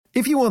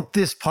If you want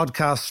this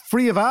podcast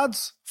free of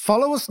ads,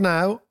 follow us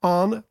now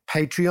on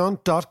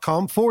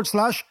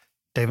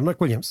patreon.com/David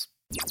McWilliams.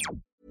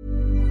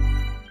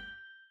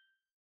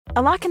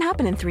 A lot can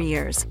happen in 3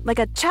 years, like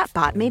a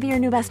chatbot may be your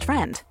new best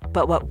friend.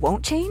 But what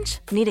won't change?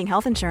 Needing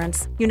health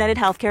insurance. United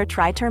Healthcare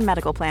Tri-Term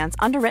Medical Plans,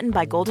 underwritten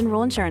by Golden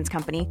Rule Insurance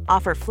Company,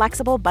 offer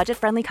flexible,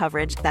 budget-friendly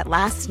coverage that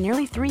lasts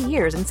nearly 3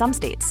 years in some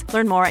states.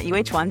 Learn more at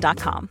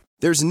uh1.com.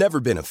 There's never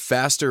been a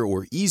faster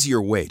or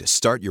easier way to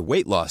start your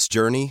weight loss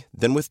journey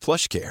than with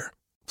PlushCare.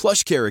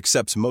 PlushCare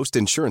accepts most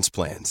insurance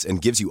plans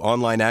and gives you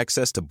online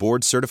access to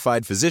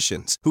board-certified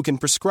physicians who can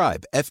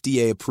prescribe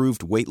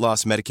FDA-approved weight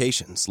loss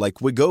medications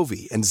like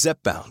Wegovy and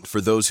Zepbound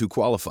for those who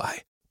qualify.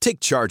 Take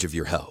charge of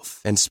your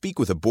health and speak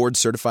with a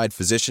board-certified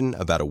physician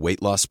about a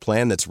weight loss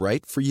plan that's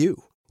right for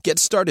you. Get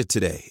started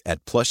today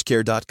at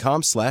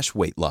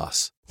plushcare.com/weight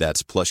loss.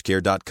 That's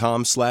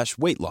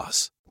plushcare.com/weight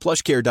loss.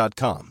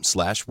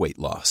 plushcare.com/weight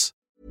loss.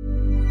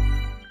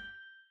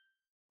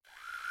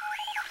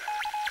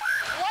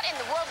 What in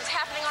the world is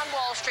happening on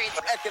Wall Street?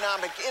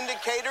 Economic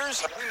indicators.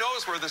 Who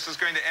knows where this is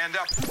going to end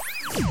up?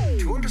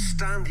 To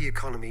understand the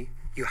economy,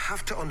 you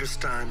have to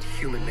understand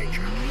human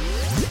nature.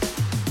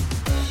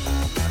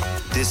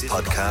 This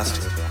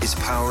podcast is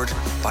powered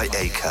by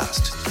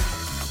Acast.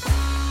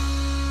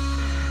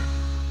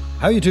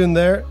 How you doing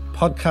there?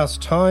 Podcast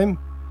time.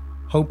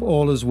 Hope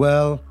all is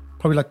well.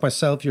 Probably like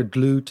myself, you're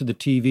glued to the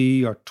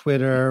TV or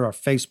Twitter or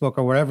Facebook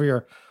or wherever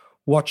you're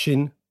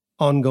watching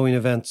ongoing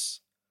events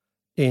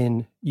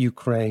in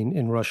Ukraine,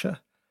 in Russia.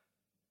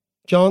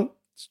 John?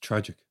 It's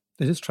tragic.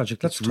 It is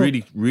tragic. It's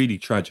really, really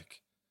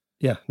tragic.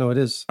 Yeah, no, it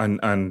is.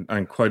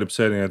 And quite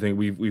upsetting. I think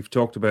we've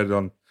talked about it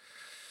on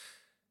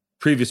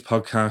previous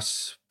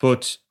podcasts,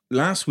 but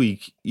last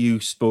week you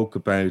spoke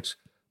about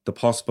the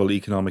possible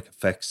economic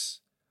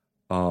effects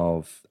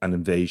of an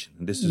invasion.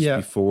 And this is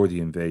before the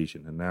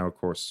invasion. And now, of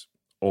course,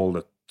 all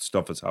the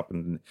stuff has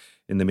happened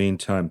in the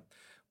meantime.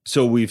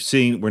 So we're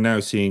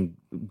now seeing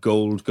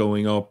gold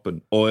going up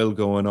and oil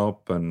going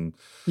up and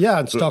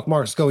stock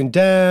markets going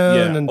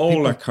down and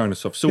all that kind of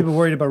stuff. So people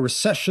worried about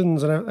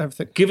recessions and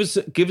everything. Give us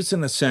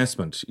an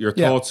assessment, your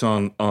thoughts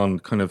on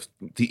kind of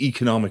the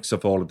economics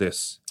of all of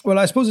this. Well,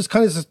 I suppose it's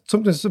kind of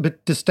something that's a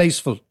bit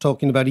distasteful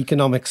talking about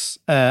economics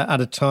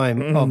at a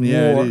time of war.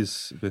 Yeah, it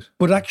is a bit.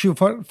 But actually,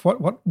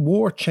 what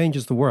war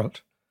changes the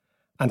world,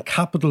 and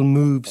capital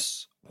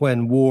moves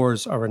when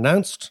wars are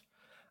announced.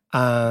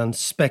 And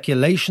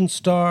speculation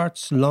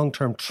starts,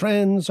 long-term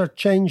trends are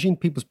changing,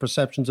 people's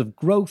perceptions of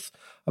growth,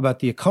 about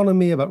the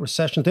economy, about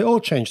recessions, they all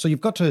change. So you've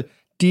got to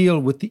deal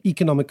with the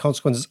economic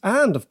consequences.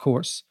 And of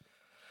course,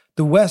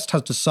 the West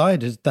has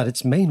decided that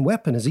its main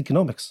weapon is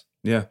economics.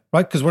 Yeah.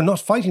 Right? Because we're not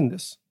fighting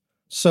this.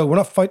 So we're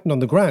not fighting on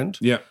the ground.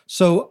 Yeah.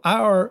 So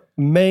our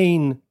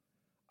main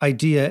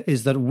idea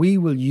is that we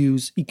will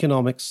use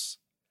economics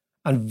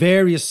and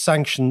various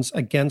sanctions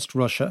against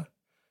Russia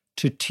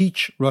to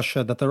teach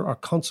Russia that there are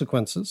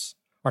consequences,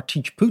 or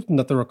teach Putin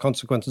that there are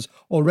consequences.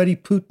 Already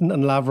Putin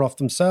and Lavrov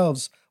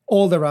themselves,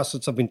 all their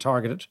assets have been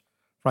targeted,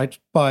 right,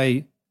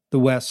 by the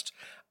West.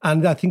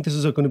 And I think this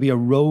is going to be a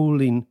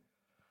rolling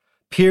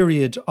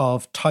period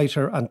of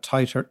tighter and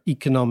tighter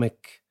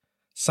economic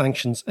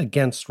sanctions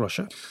against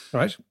Russia,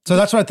 right? So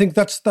that's what I think,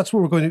 that's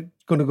where we're going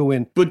to go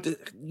in. But,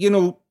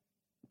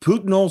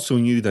 Putin also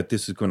knew that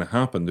this is going to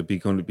happen. There'd be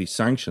going to be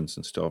sanctions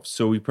and stuff.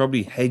 So he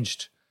probably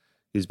hedged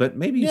his bet.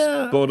 Maybe he's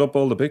bought up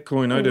all the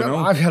Bitcoin. I don't know.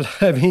 I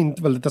mean,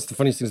 that's the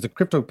funniest thing is the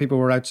crypto people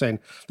were out saying,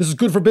 this is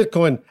good for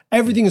Bitcoin.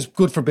 Everything is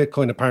good for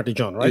Bitcoin, apparently,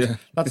 John, right? Yeah.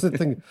 That's the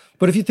thing.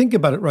 But if you think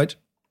about it, right,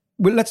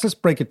 well, let's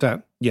break it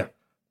down. Yeah.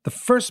 The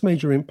first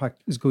major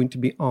impact is going to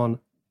be on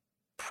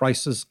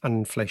prices and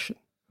inflation.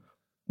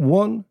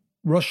 One,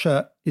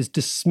 Russia is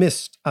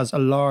dismissed as a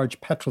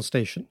large petrol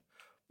station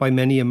by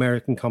many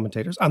American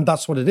commentators. And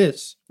that's what it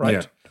is,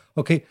 right? Yeah.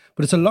 Okay,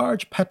 but it's a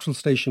large petrol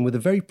station with a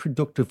very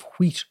productive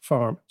wheat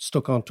farm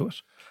stuck onto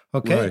it.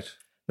 Okay, right.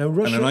 Now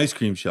Russia and an ice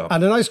cream shop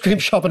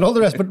and all the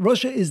rest. But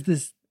Russia is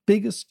the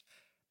biggest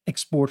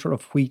exporter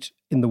of wheat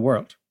in the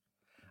world,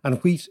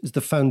 and wheat is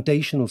the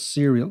foundational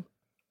cereal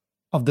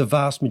of the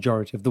vast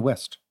majority of the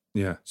West.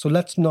 Yeah. So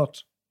let's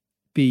not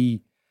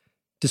be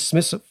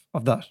dismissive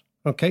of that.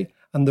 Okay,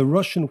 and the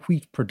Russian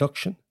wheat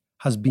production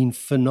has been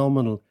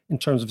phenomenal in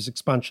terms of its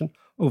expansion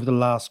over the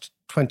last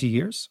 20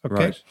 years,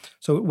 okay? Right.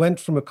 So it went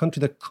from a country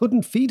that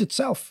couldn't feed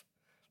itself,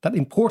 that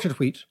imported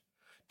wheat,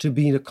 to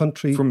being a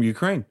country... From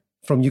Ukraine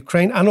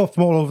and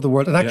from all over the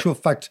world. In actual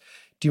fact,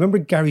 do you remember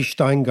Gary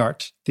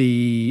Steingart?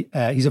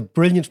 He's a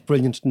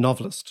brilliant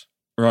novelist.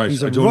 Right,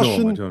 He's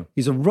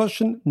a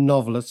Russian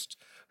novelist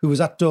who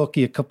was at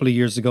Dalkey a couple of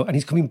years ago, and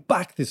he's coming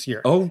back this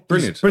year. Oh,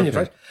 brilliant. He's brilliant,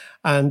 right?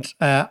 And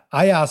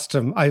I asked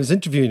him, I was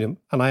interviewing him,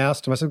 and I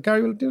asked him, I said,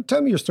 Gary, well,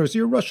 tell me your story. So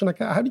you're Russian. Like,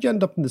 how did you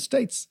end up in the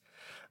States?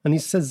 And he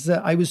says,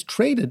 I was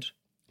traded.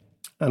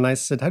 And I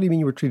said, how do you mean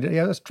you were traded?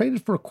 Yeah, I was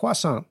traded for a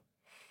croissant.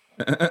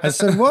 I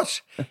said,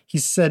 what? He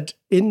said,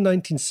 in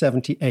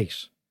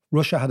 1978,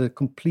 Russia had a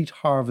complete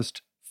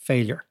harvest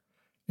failure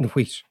in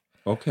wheat.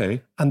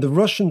 Okay. And the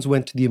Russians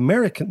went to the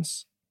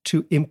Americans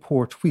to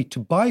import wheat, to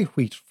buy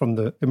wheat from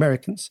the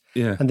Americans.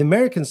 Yeah. And the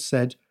Americans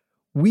said,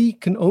 we're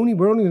only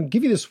going to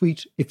give you this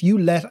wheat if you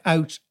let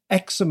out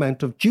X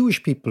amount of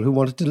Jewish people who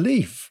wanted to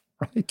leave,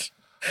 right?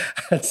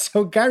 And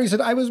so Gary said,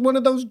 I was one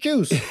of those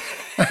Jews.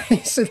 And he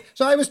said,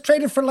 so I was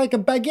traded for like a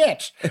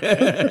baguette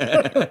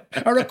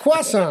or a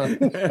croissant.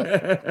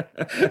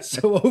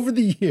 So over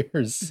the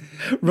years,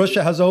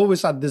 Russia has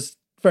always had this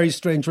very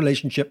strange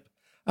relationship.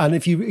 And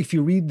if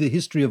you read the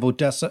history of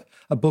Odessa,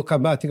 a book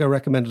I think I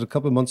recommended a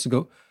couple of months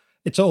ago,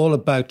 it's all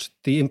about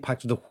the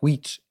impact of the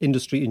wheat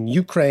industry in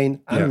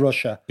Ukraine and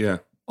Russia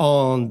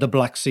on the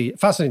Black Sea.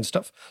 Fascinating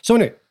stuff. So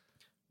anyway,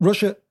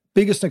 Russia,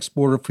 biggest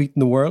exporter of wheat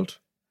in the world.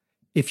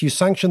 If you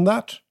sanction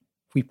that,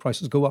 wheat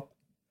prices go up.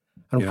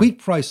 And wheat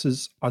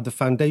prices are the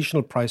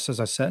foundational price, as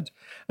I said.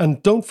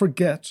 And don't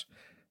forget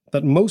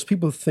that most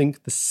people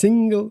think the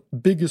single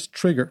biggest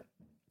trigger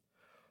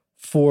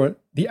for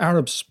the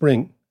Arab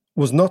Spring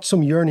was not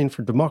some yearning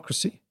for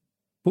democracy,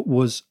 but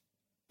was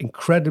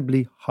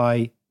incredibly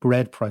high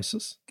bread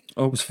prices.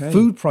 Okay.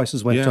 Food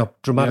prices went up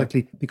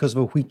dramatically because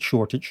of a wheat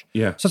shortage.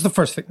 Yeah. So that's the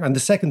first thing. And the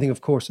second thing, of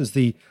course, is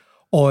the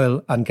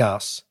oil and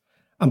gas.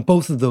 And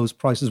both of those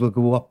prices will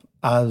go up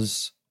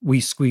as we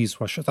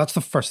squeeze Russia. That's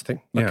the first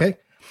thing, okay?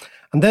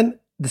 And then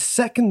the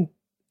second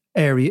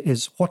area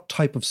is what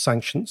type of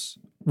sanctions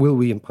will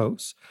we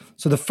impose?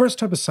 So the first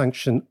type of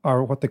sanction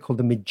are what they call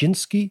the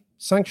Medzinski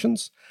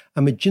sanctions.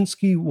 And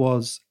Medzinski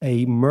was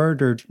a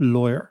murdered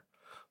lawyer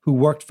who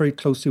worked very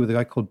closely with a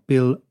guy called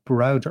Bill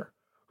Browder,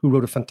 who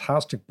wrote a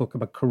fantastic book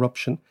about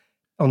corruption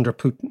under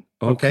Putin.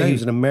 Okay. He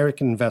was an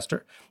American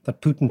investor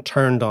that Putin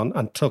turned on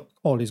and took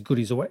all his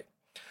goodies away.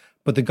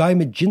 But the guy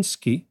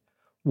Medzinski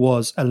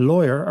was a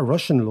lawyer, a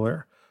Russian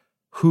lawyer,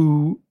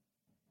 who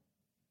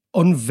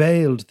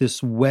unveiled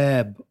this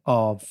web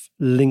of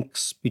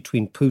links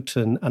between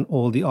Putin and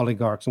all the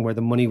oligarchs and where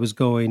the money was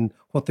going,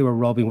 what they were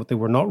robbing, what they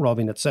were not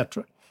robbing,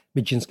 etc.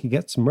 Medzinski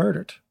gets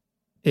murdered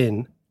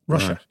in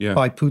Russia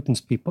by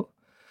Putin's people.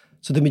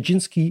 So the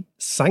Medzinski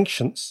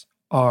sanctions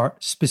are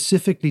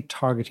specifically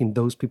targeting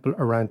those people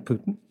around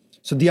Putin.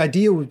 So the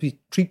idea would be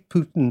treat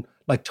Putin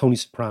like Tony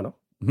Soprano,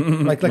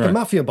 like a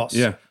mafia boss.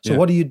 So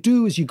what you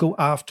do is you go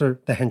after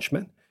the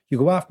henchmen. You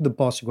go after the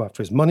boss, you go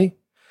after his money.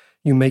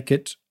 You make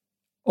it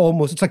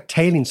almost, it's like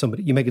tailing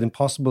somebody. You make it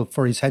impossible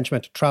for his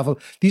henchmen to travel.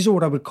 These are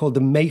what I would call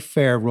the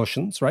Mayfair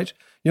Russians, right?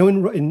 You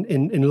know,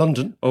 in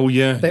London. Oh,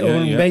 yeah. They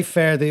own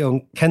Mayfair, they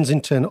own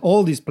Kensington,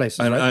 all these places,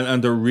 and, right?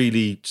 and they're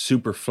really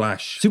super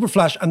flash. Super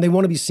flash, and they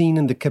want to be seen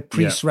in the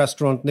Caprice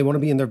restaurant, and they want to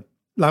be in their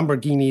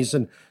Lamborghinis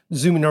and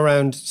zooming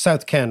around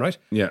South Ken, right?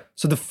 Yeah.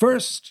 So the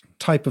first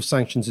type of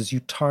sanctions is you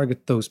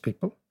target those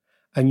people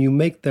and you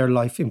make their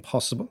life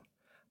impossible.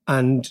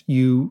 And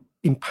you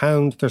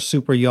impound their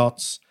super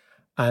yachts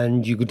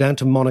and you go down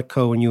to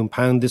Monaco and you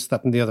impound this,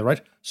 that, and the other,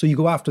 right? So you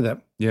go after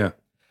them. Yeah.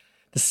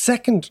 The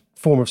second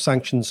form of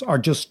sanctions are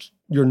just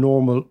your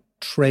normal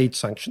trade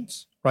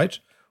sanctions, right?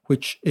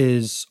 Which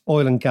is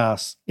oil and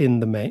gas in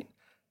the main.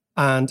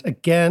 And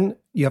again,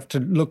 you have to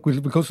look,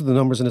 we'll go through the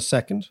numbers in a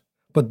second,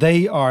 but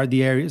they are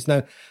the areas.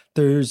 Now,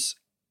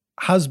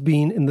 has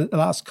been in the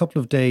last couple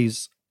of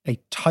days a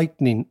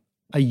tightening,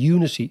 a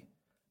unity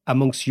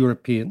amongst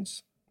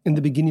Europeans. In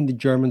the beginning, the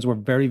Germans were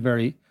very,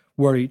 very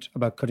worried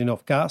about cutting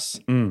off gas.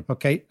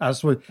 Okay,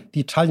 as were the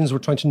Italians were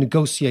trying to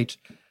negotiate.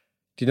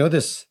 Do you know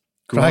this?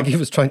 Draghi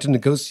was trying to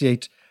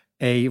negotiate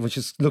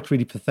which looked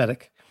really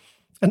pathetic,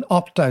 an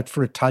opt-out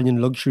for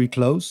Italian luxury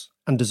clothes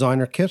and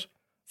designer kit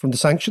from the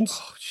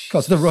sanctions,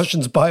 because the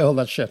Russians buy all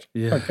that shit.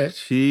 Yeah, okay?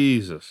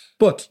 Jesus.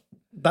 But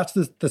that's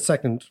the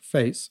second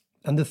phase.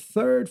 And the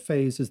third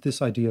phase is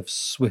this idea of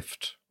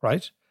SWIFT,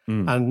 right?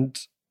 And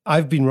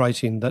I've been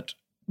writing that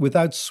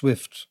without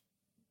SWIFT,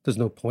 there's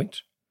no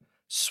point.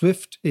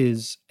 SWIFT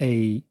is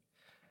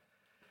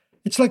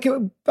it's like,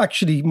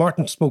 actually,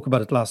 Martin spoke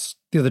about it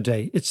the other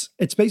day. It's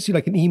basically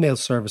like an email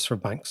service for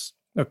banks.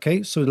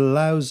 Okay, so it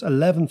allows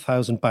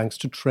 11,000 banks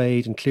to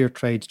trade and clear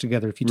trades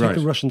together. If you take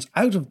the Russians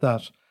out of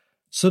that,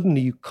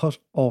 suddenly you cut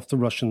off the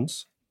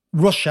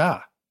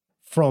Russia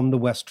from the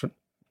Western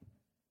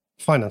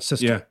finance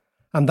system. Yeah.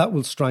 And that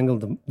will strangle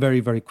them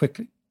very, very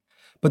quickly.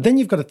 But then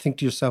you've got to think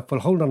to yourself,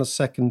 well, hold on a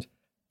second,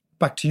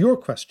 back to your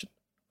question,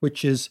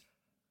 which is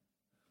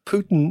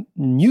Putin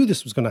knew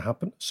this was going to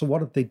happen. So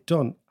what have they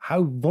done?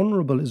 How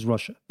vulnerable is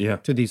Russia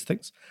to these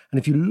things? And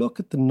if you look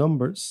at the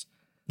numbers,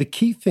 the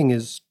key thing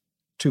is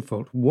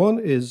twofold. One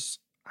is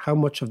how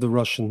much of the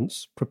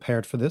Russians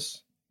prepared for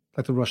this,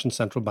 like the Russian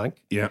central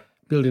bank,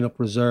 building up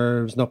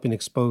reserves, not being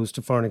exposed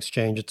to foreign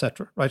exchange,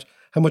 etc. Right?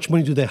 How much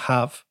money do they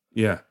have?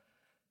 Yeah.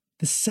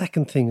 The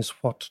second thing is,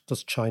 what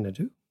does China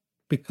do?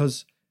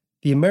 Because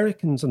the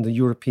Americans and the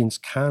Europeans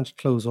can't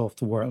close off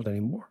the world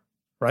anymore,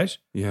 right?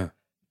 Yeah.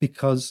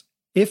 Because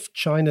if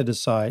China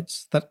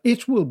decides that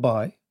it will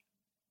buy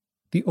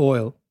the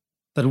oil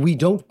that we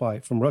don't buy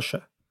from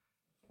Russia,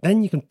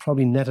 then you can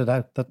probably net it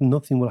out that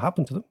nothing will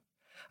happen to them.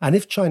 And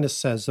if China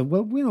says,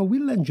 well,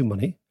 we'll lend you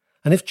money,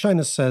 and if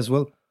China says,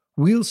 well,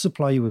 we'll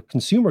supply you with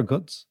consumer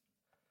goods,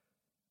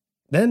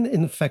 then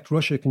in effect,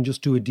 Russia can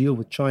just do a deal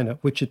with China,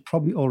 which it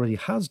probably already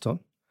has done,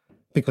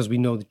 because we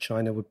know that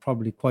China would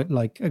probably quite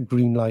like a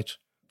green light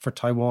for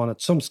Taiwan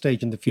at some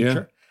stage in the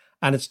future.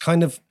 And it's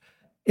kind of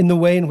in the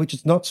way in which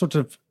it's not sort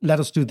of, let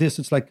us do this.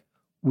 It's like,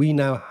 we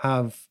now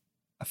have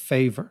a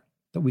favor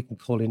that we can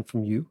call in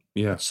from you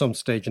at some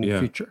stage in the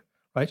future,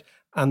 right?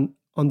 And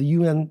on the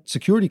UN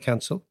Security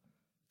Council,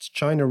 it's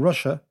China,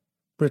 Russia,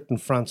 Britain,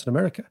 France, and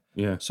America.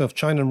 Yeah. So if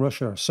China and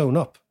Russia are sewn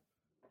up.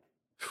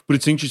 But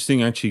it's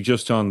interesting, actually,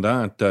 just on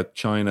that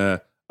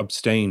China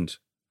abstained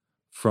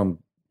from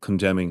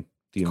condemning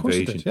the Of course it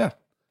invasion. did, yeah.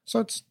 So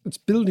it's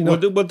building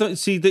up.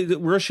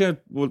 Russia.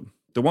 Well,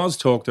 there was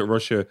talk that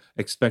Russia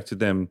expected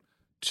them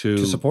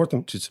to support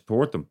them. To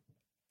support them.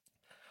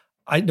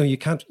 I know you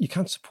can't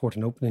support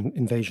an open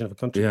invasion of a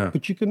country, Yeah.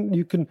 but you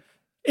can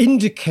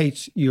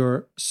indicate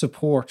your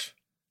support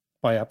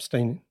by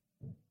abstaining.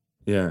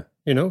 Yeah.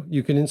 You know,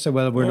 you can say,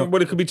 well, we're not.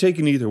 But it could be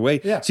taken either way.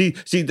 Yeah.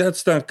 See,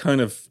 that's that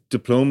kind of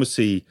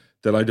diplomacy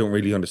that I don't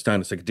really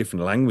understand. It's like a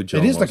different language.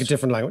 It is like a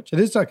different language. It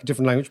is like a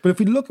different language. But if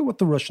we look at what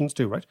the Russians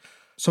do, right?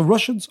 So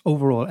Russians'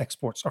 overall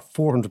exports are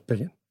 $400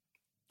 billion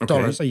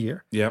a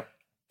year. Yeah.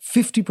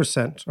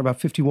 50%, or about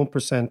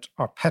 51%,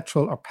 are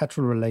petrol or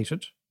petrol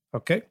related.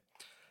 Okay.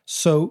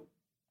 So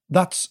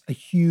that's a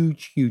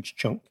huge, huge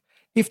chunk.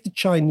 If the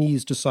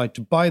Chinese decide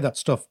to buy that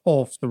stuff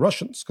off the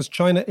Russians, because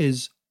China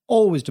is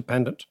always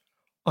dependent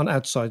on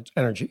outside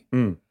energy,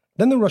 then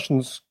the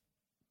Russians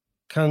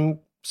can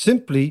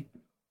simply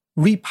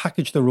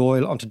repackage their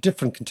oil onto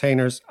different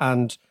containers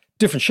and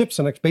different ships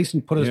and basically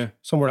put it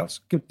somewhere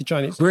else. Give the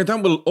Chinese. Where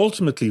that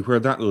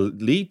will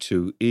lead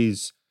to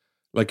is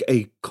like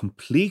a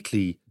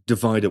completely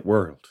divided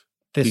world.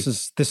 This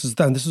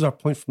is our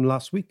point from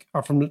last week,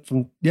 or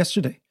from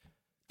yesterday,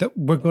 that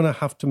we're going to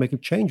have to make a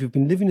change. We've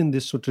been living in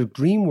this sort of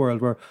dream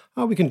world where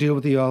we can deal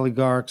with the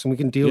oligarchs and we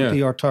can deal with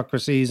the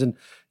autocracies, and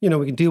we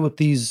can deal with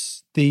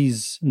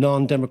these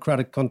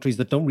non-democratic countries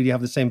that don't really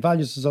have the same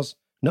values as us.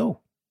 No.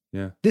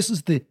 Yeah. This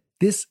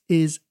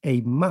is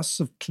a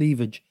massive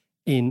cleavage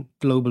in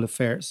global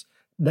affairs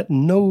that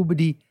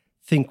nobody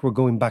think we're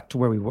going back to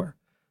where we were.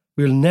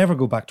 We'll never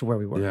go back to where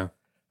we were. Yeah.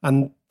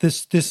 And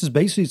this is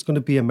basically, it's going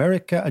to be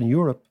America and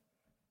Europe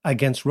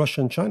against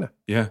Russia and China.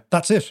 Yeah.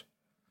 That's it.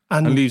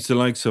 And leaves the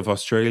likes of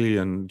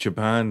Australia and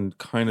Japan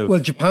kind of... Well,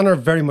 Japan are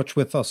very much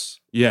with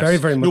us. Yes. Very,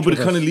 very much No, but with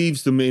it kind us. of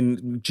leaves them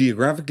in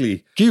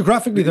geographically.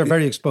 Geographically, they're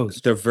very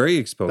exposed. They're very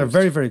exposed. They're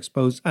very, very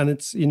exposed. And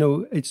it's,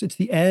 it's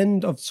the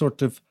end of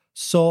sort of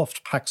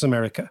soft Pax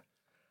America.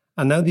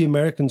 And now the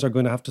Americans are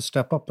going to have to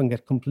step up and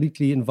get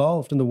completely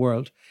involved in the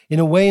world in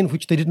a way in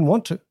which they didn't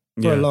want to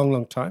for a long,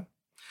 long time.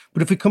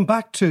 But if we come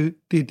back to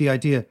the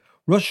idea,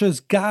 Russia's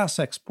gas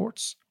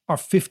exports are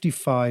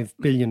 55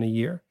 billion a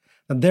year.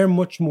 And they're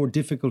much more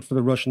difficult for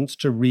the Russians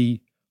to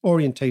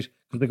reorientate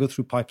because they go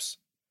through pipes.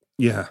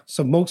 Yeah.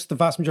 So the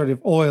vast majority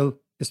of oil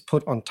is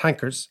put on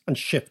tankers and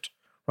shipped,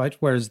 right?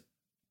 Whereas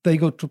they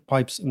go through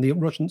pipes and the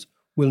Russians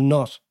will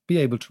not be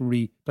able to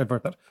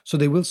re-divert that. So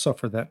they will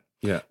suffer then.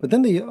 Yeah. But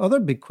then the other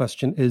big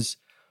question is,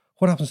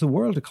 what happens to the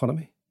world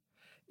economy?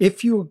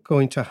 If you're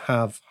going to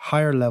have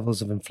higher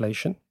levels of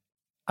inflation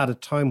at a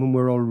time when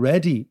we're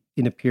already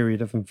in a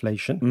period of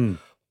inflation,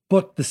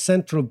 but the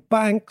central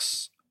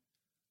banks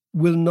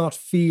will not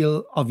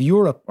feel, of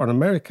Europe or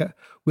America,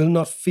 will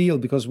not feel,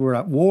 because we're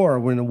at war,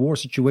 we're in a war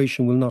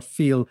situation, will not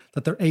feel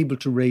that they're able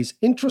to raise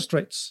interest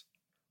rates,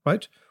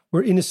 right?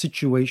 We're in a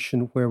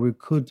situation where we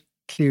could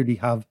clearly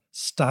have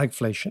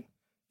stagflation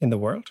in the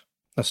world.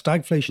 Now,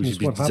 stagflation is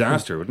what happened.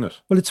 Disaster, wouldn't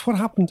it? Well, it's what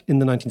happened in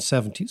the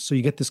 1970s. So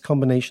you get this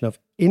combination of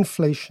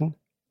inflation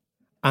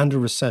and a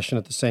recession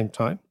at the same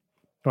time,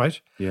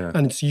 right? Yeah.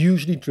 And it's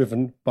usually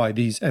driven by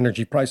these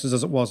energy prices,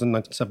 as it was in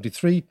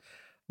 1973.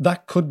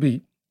 That could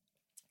be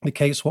the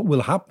case. What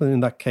will happen in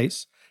that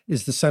case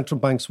is the central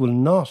banks will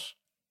not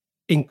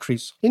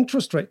increase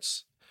interest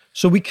rates.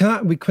 So we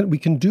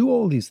can do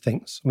all these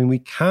things. I mean, we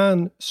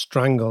can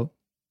strangle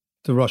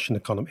the Russian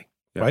economy,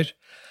 right?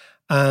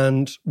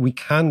 And we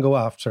can go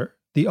after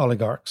the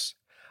oligarchs,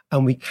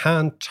 and we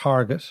can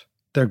target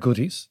their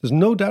goodies. There's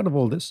no doubt of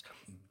all this.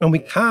 And we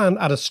can,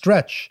 at a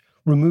stretch,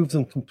 remove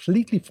them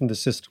completely from the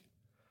system,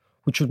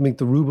 which would make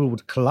the ruble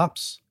would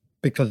collapse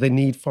because they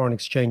need foreign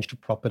exchange to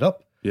prop it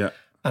up. Yeah.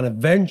 And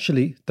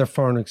eventually their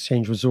foreign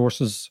exchange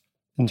resources,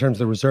 in terms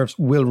of the reserves,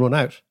 will run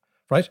out,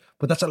 right?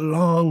 But that's a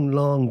long,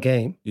 long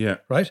game,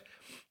 right?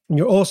 And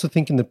you're also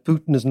thinking that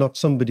Putin is not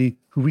somebody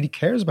who really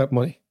cares about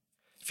money.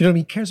 If you know what I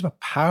mean, he cares about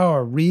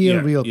power,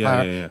 real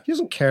power. He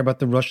doesn't care about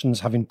the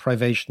Russians having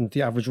privation,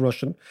 the average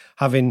Russian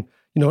having,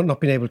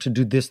 not being able to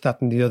do this,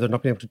 that, and the other,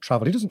 not being able to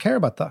travel. He doesn't care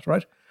about that,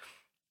 right?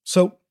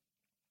 So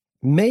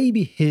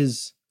maybe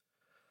his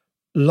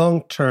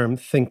long-term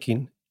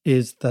thinking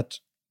is that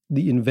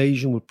the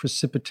invasion will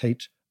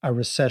precipitate a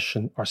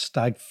recession or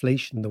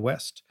stagflation in the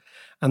West,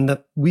 and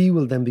that we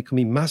will then become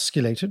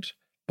emasculated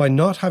by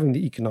not having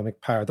the economic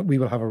power, that we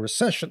will have a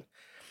recession.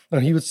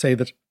 And he would say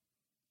that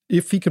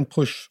if he can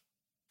push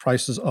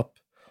prices up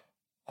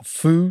of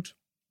food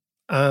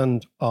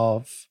and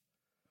of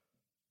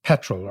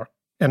petrol or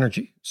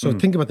energy. So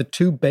think about the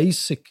two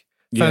basic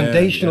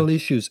foundational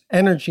issues,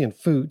 energy and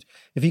food.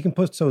 If he can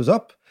put those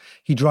up,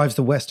 he drives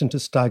the West into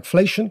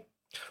stagflation,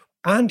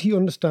 and he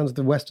understands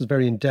the West is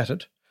very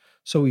indebted.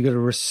 So you get a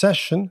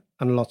recession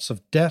and lots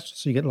of debt,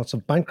 so you get lots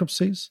of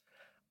bankruptcies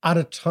at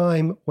a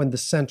time when the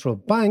central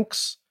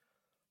banks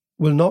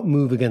will not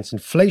move against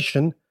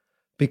inflation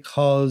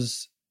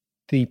because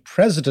the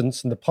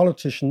presidents and the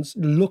politicians,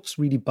 it looks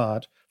really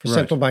bad for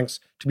central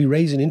banks to be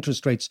raising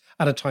interest rates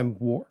at a time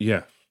of war.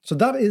 Yeah. So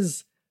that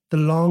is the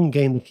long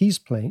game that he's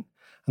playing.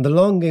 And the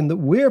long game that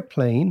we're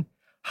playing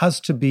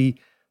has to be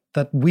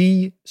that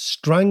we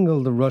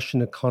strangle the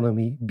Russian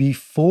economy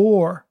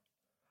before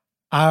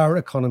our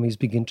economies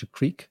begin to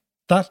creak.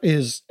 That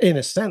is, in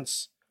a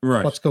sense,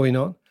 what's going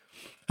on.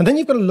 And then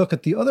you've got to look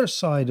at the other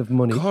side of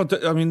money.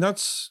 God, I mean,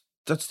 that's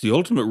the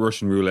ultimate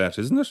Russian roulette,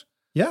 isn't it?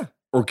 Yeah.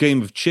 Or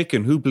game of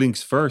chicken. Who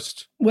blinks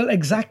first? Well,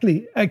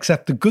 exactly.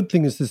 Except the good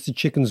thing is that the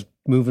chicken's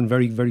moving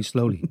very, very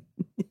slowly.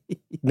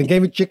 The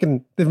game of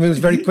chicken, it moves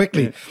very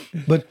quickly.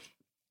 But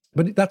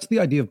that's the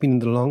idea of being in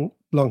the long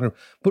term.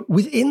 But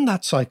within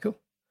that cycle,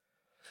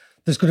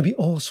 there's going to be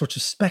all sorts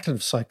of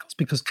speculative cycles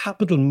because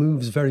capital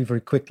moves very,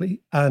 very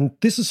quickly. And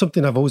this is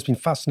something I've always been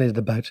fascinated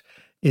about,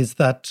 is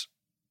that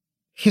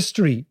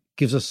history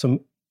gives us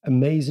some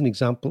amazing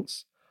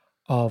examples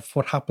of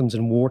what happens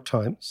in war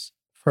times,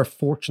 where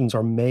fortunes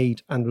are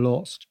made and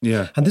lost.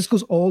 Yeah. And this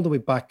goes all the way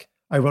back,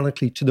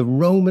 ironically, to the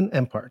Roman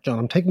Empire. John,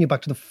 I'm taking you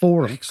back to the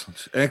Forum.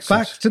 Excellent.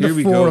 Back to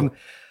the Forum. Go.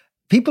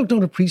 People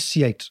don't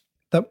appreciate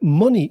that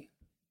money,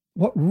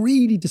 what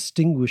really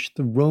distinguished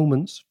the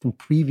Romans from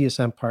previous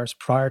empires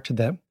prior to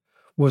them,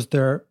 was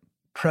their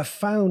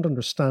profound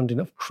understanding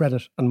of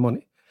credit and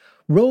money.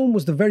 Rome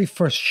was the very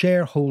first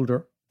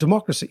shareholder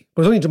democracy. It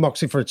was only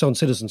democracy for its own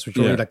citizens, which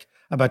were only like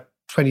about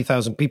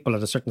 20,000 people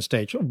at a certain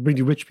stage,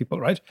 really rich people,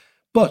 right?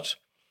 But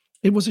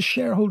it was a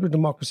shareholder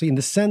democracy in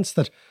the sense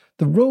that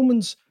the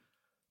Romans,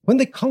 when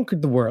they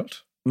conquered the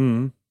world,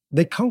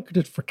 they conquered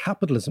it for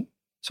capitalism.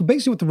 So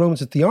basically what the Romans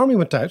did, the army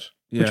went out,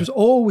 which was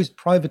always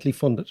privately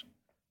funded,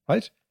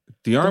 right?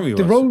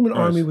 The Roman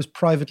army was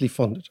privately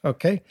funded,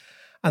 okay?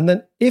 And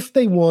then if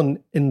they won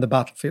in the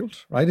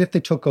battlefield, right, if they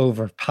took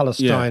over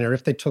Palestine or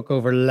if they took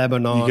over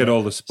Lebanon. You get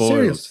all the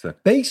spoils.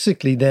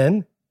 Basically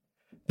then,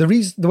 the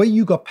way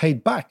you got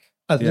paid back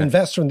as an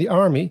investor in the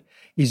army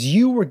is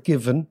you were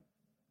given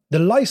the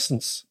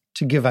license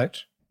to give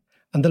out.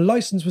 And the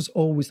license was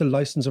always the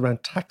license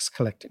around tax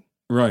collecting.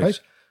 Right?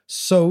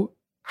 So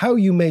how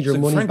you made your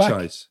money back.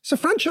 It's a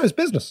franchise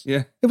business.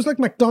 Yeah. It was like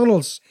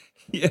McDonald's.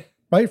 Yeah.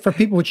 Right? For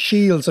people with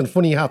shields and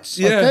funny hats.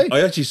 Yeah. Okay?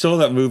 I actually saw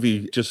that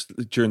movie just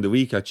during the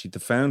week, actually, The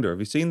Founder. Have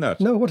you seen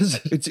that? No, what is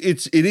it?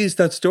 It is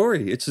that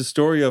story. It's a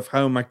story of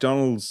how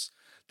McDonald's,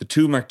 the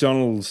two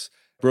McDonald's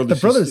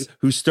brothers.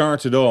 Who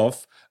started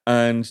off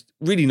and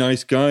really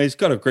nice guys,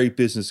 got a great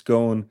business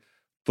going,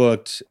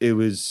 but it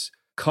was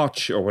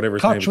Koch or whatever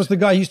his name Koch was the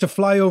guy who used to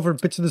fly over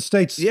bits of the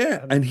States.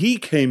 Yeah. And he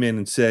came in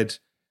and said,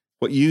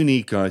 what you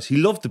need, guys, he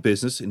loved the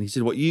business, and he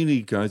said, what you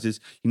need, guys, is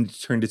you need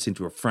to turn this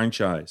into a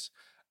franchise.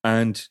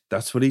 And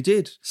that's what he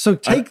did. So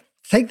take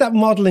that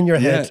model in your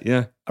head,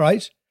 yeah,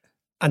 right?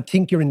 And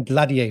think you're in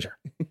Gladiator,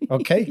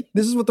 okay?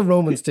 This is what the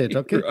Romans did,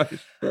 okay? Right.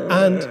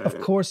 And of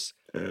course,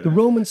 the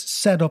Romans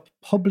set up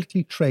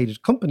publicly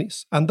traded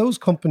companies, and those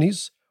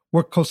companies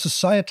were called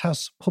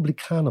Societas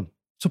Publicanum,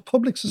 so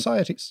public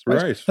societies,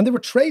 right? And they were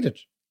traded,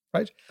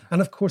 right?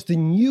 And of course, the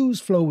news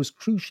flow was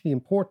crucially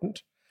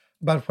important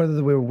about whether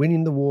they were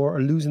winning the war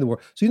or losing the war.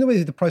 So you know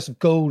whether the price of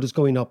gold is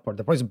going up or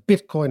the price of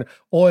Bitcoin,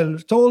 oil,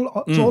 it's all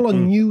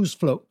on news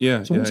flow.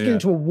 Yeah, so once you get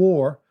into a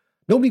war,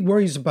 nobody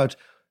worries about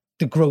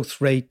the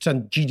growth rate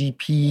and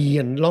GDP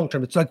and long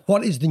term. It's like,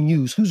 what is the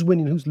news? Who's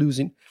winning? Who's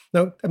losing?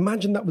 Now,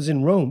 imagine that was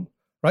in Rome,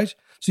 right?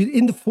 So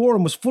in the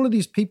Forum was full of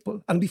these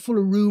people and be full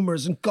of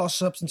rumors and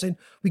gossips and saying,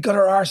 we got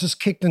our arses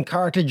kicked in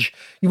Carthage.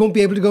 You won't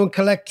be able to go and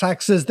collect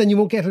taxes. Then you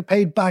won't get it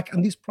paid back.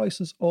 And these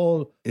prices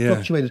all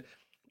fluctuated.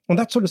 And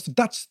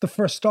that's the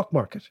first stock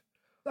market.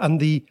 And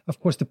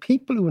of course, the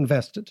people who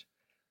invested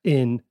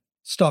in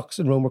stocks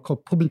in Rome were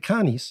called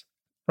publicanis,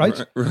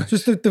 right?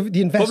 Just the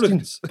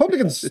investing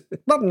publicans,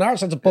 not in our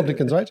sense of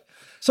publicans, right?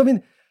 So I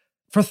mean,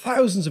 for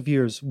thousands of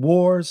years,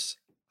 wars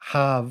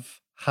have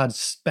had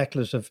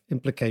speculative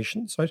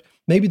implications, right?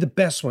 Maybe the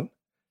best one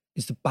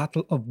is the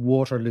Battle of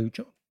Waterloo,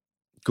 John.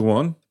 Go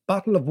on.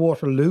 Battle of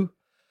Waterloo,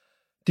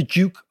 the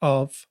Duke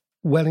of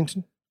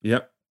Wellington,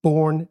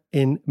 born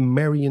in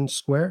Merrion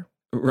Square.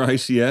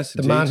 Right, yes.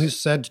 The man who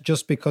said,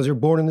 just because you're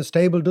born in the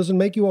stable doesn't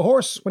make you a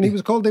horse. When he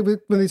was called, when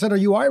they said, are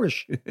you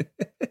Irish?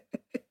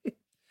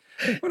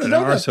 What an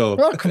arsehole.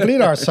 Well,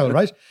 complete arsehole,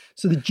 right?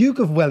 So the Duke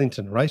of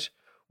Wellington, right,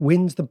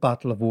 wins the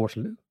Battle of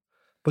Waterloo.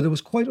 But it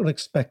was quite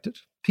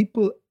unexpected.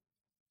 People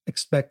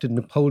expected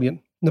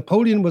Napoleon.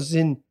 Napoleon was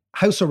in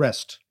house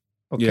arrest,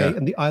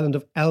 in the island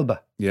of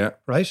Elba. Yeah.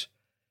 Right?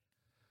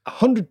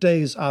 100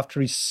 days after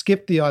he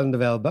skipped the island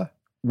of Elba.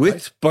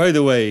 With, by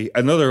the way,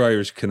 another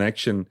Irish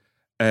connection,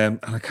 and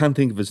I can't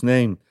think of his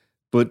name,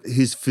 but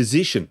his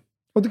physician.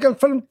 Oh, the guy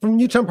from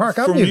Newtown Park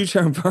Avenue. From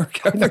Newtown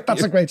Park Avenue.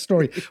 That's a great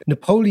story.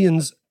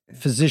 Napoleon's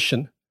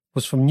physician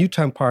was from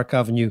Newtown Park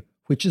Avenue,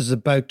 which is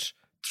about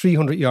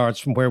 300 yards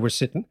from where we're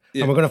sitting.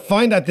 And we're going to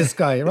find out this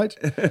guy, right?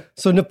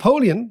 So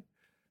Napoleon,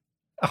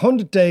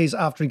 100 days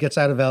after he gets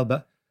out of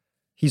Elba,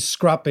 he's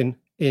scrapping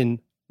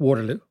in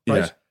Waterloo, right?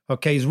 Yeah.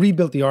 Okay, he's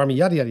rebuilt the army,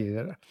 yada, yada,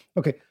 yada.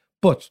 Okay,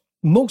 but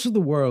most of the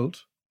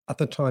world at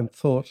the time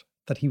thought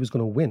that he was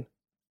going to win,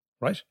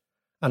 right?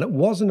 And it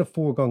wasn't a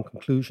foregone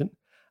conclusion.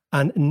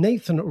 And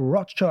Nathan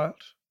Rothschild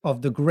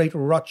of the great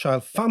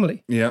Rothschild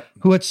family,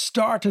 who had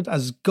started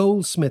as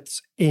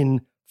goldsmiths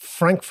in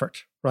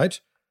Frankfurt,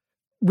 right?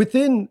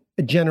 Within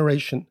a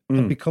generation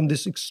had become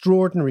this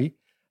extraordinary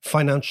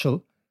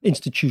financial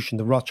institution,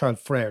 the Rothschild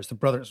Friars, the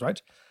brothers,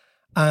 right?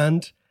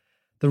 And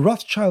the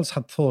Rothschilds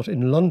had thought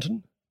in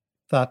London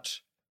that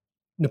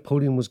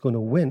Napoleon was going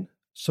to win.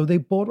 So they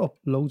bought up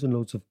loads and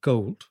loads of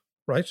gold,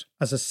 right,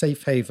 as a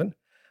safe haven.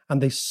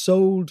 And they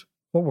sold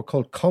what were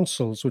called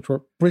consols, which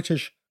were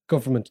British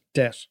government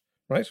debt,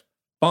 right?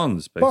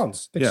 Bonds, basically.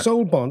 Bonds. They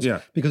sold bonds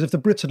because if the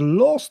Brits had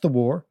lost the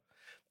war,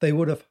 they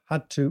would have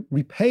had to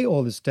repay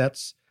all these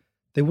debts.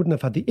 They wouldn't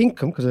have had the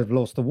income because they've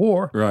lost the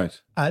war.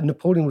 Right.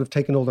 Napoleon would have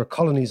taken all their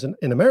colonies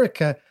in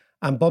America,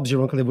 and Bob's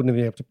your uncle, they wouldn't have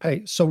been able to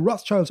pay. So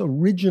Rothschild's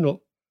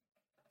original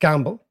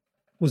gamble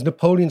was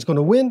Napoleon's going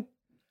to win,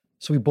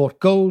 so he bought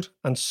gold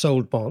and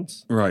sold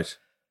bonds. Right.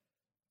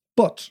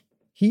 But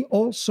he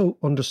also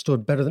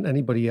understood better than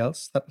anybody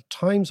else that at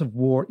times of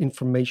war,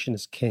 information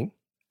is king.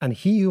 And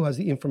he who has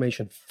the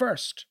information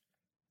first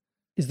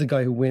is the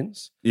guy who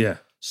wins. Yeah.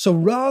 So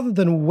rather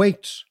than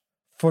wait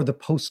for the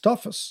post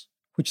office,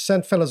 which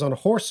sent fellas on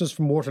horses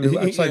from Waterloo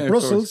outside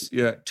Brussels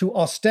to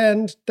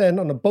Ostend, then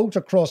on a boat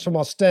across from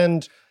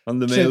Ostend on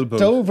the to mailboat.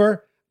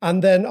 Dover,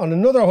 and then on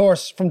another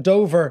horse from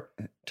Dover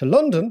to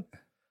London,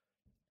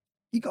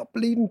 he got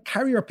bleeding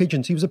carrier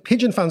pigeons. He was a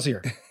pigeon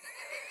fancier.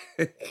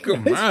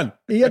 Good man.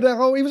 He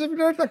was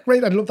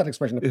great. I love that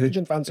expression, a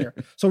pigeon fancier.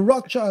 So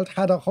Rothschild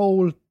had a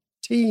whole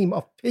team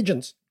of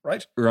pigeons,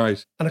 right?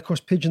 Right. And of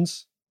course,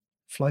 pigeons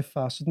fly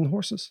faster than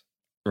horses.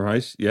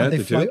 Right. Yeah. And they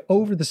fly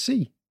over the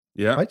sea.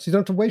 Yeah. Right. So you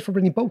don't have to wait for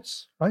any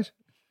boats, right?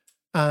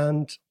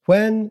 And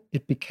when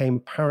it became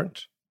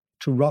apparent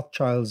to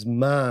Rothschild's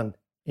man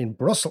in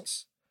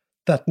Brussels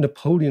that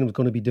Napoleon was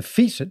going to be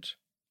defeated,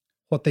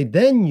 what they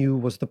then knew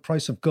was the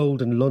price of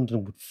gold in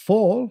London would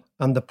fall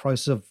and the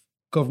price of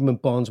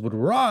government bonds would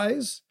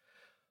rise.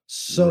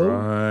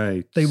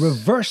 So they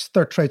reversed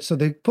their trade. So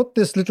they put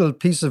this little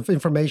piece of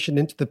information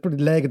into the pretty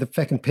leg of the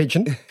feckin'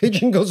 pigeon.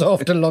 Pigeon goes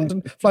off to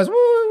London, flies,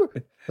 woo!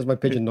 That's my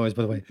pigeon noise,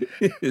 by the way.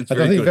 It's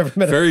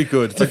very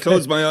good. If I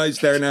close my eyes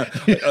there now,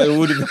 I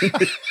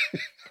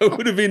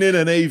would have been in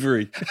an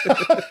aviary.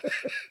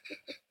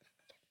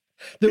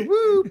 The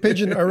woo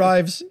pigeon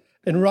arrives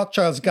in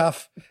Rothschild's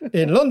gaff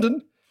in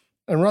London,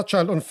 and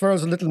Rothschild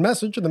unfurls a little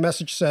message, and the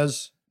message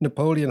says,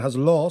 Napoleon has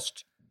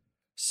lost,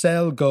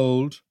 sell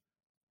gold,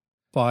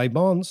 buy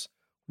bonds,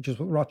 which is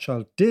what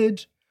Rothschild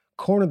did,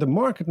 cornered the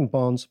market in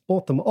bonds,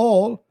 bought them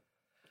all,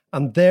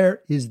 and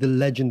there is the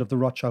legend of the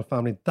Rothschild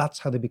family. That's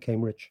how they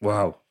became rich.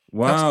 Wow.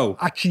 That's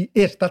actually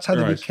it. That's how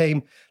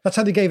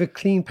they gave a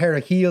clean pair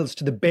of heels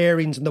to the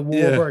Barings and the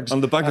Warburgs.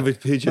 On the back of a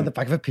pigeon. On the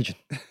back of a pigeon.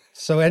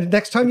 So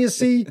next time you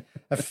see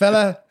a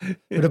fella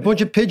with a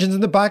bunch of pigeons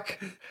in the back,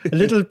 a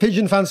little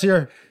pigeon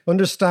fancier,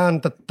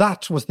 understand that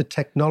that was the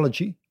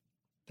technology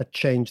that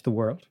changed the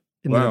world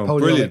in the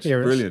Napoleonic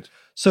era. Brilliant.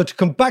 So to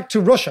come back to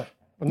Russia,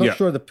 I'm not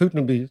sure that Putin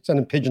will be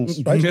sending pigeons,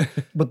 right?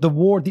 But the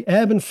war, the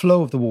ebb and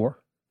flow of the war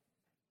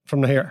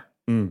from here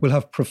will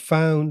have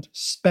profound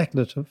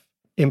speculative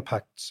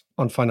impacts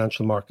on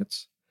financial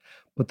markets.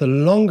 But the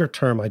longer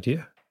term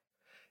idea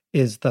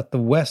is that the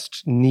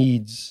West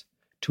needs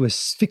to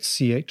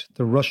asphyxiate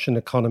the Russian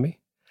economy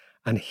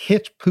and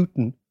hit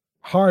Putin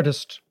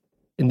hardest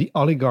in the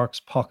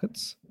oligarchs'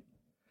 pockets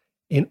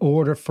in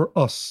order for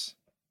us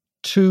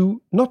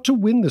to, not to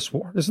win this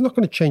war. This is not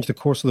going to change the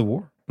course of the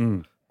war.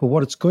 But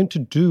what it's going to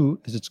do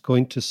is it's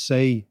going to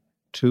say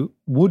to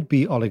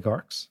would-be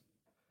oligarchs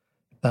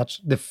that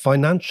the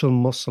financial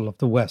muscle of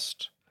the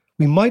West,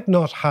 we might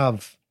not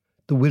have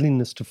the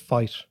willingness to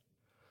fight,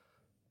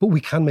 but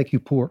we can make you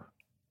poor.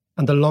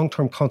 And the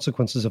long-term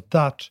consequences of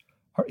that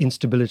are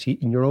instability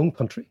in your own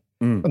country.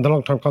 And the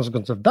long-term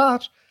consequence of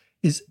that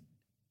is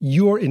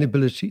your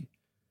inability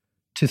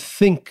to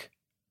think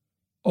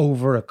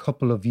over a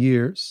couple of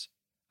years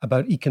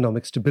about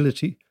economic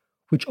stability,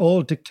 which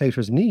all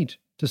dictators need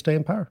to stay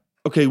in power.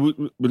 Okay,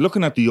 we're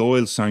looking at the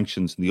oil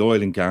sanctions and the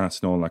oil and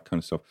gas and all that kind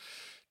of stuff.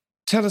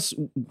 Tell us,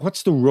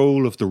 what's the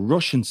role of the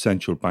Russian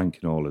central bank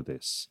in all of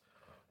this?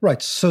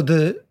 Right, so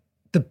the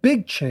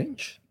big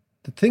change,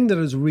 the thing that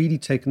has really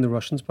taken the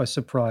Russians by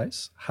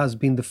surprise has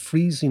been the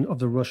freezing of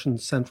the Russian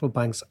central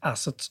bank's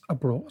assets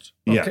abroad.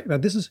 Okay, now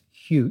this is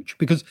huge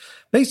because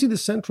basically the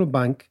central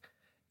bank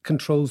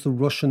controls the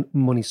Russian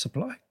money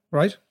supply,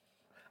 right?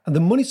 And the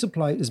money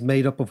supply is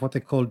made up of what they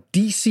call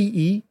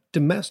DCE,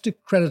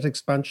 domestic credit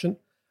expansion,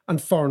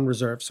 and foreign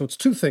reserves. So it's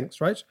two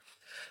things, right?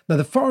 Now,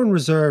 the foreign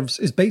reserves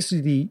is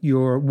basically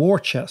your war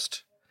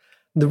chest.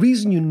 And the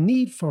reason you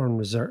need foreign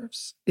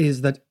reserves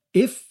is that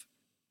if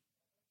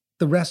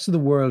the rest of the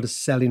world is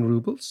selling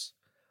rubles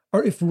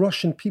or if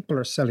Russian people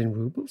are selling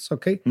rubles,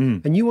 okay,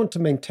 and you want to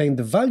maintain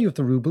the value of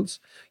the rubles,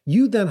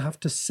 you then have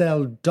to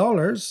sell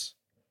dollars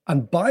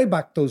and buy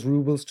back those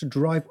rubles to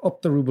drive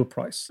up the ruble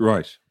price.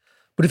 Right.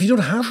 But if you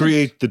don't have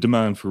Create the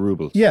demand for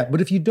rubles. Yeah,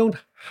 but if you don't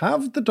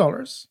have the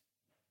dollars,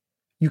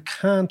 you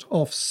can't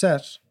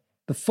offset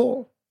the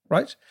fall,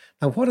 right?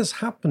 Now, what has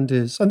happened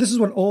is, and this is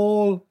what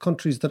all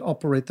countries that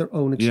operate their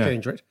own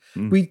exchange rate.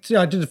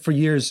 I did it for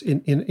years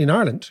in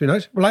Ireland, you know.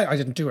 Well, I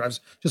didn't do it. I was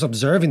just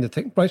observing the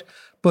thing, right?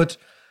 But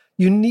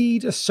you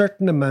need a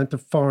certain amount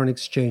of foreign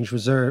exchange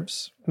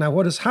reserves. Now,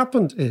 what has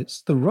happened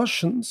is the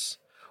Russians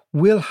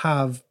will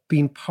have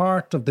been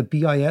part of the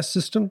BIS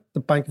system, the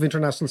Bank of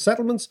International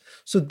Settlements.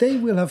 So they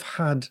will have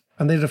had,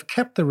 and they'd have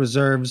kept their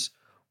reserves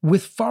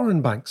with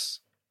foreign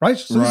banks, right?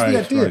 So this is the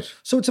idea. Right.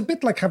 So it's a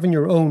bit like having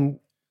your own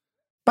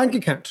bank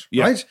account,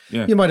 right?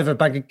 Yeah. You might have a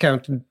bank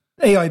account in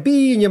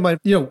AIB and you might,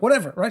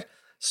 whatever, right?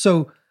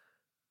 So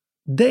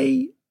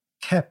they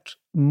kept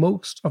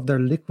most of their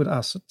liquid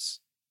assets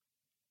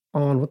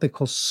on what they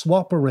call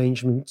swap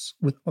arrangements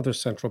with other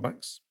central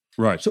banks.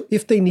 Right. So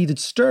if they needed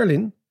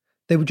sterling,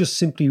 they would just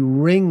simply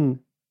ring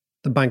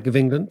the Bank of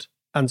England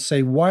and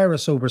say, wire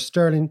us over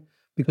sterling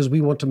because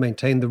we want to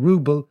maintain the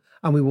ruble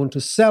and we want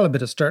to sell a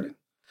bit of sterling.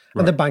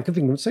 And the Bank of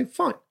England would say,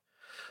 fine.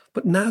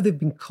 But now they've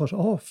been cut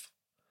off.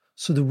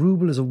 So the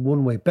ruble is a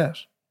one-way bet.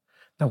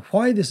 Now,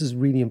 why this is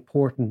really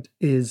important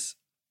is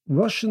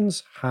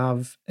Russians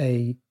have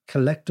a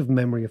collective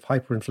memory of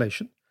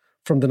hyperinflation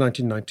from the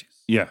 1990s.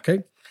 Yeah.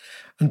 Okay.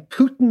 And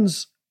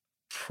Putin's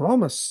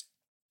promise,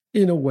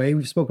 in a way,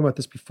 we've spoken about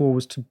this before,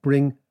 was to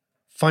bring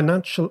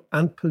financial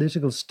and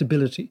political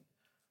stability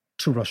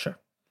to Russia.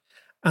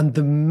 And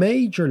the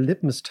major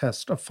litmus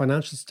test of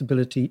financial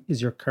stability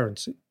is your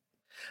currency.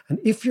 And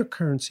if your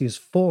currency is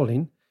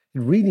falling, it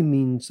really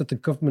means that the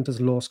government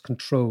has lost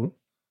control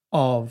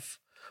of,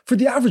 for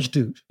the average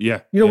dude,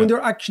 when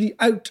they're actually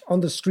out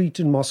on the street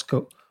in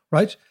Moscow,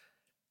 right?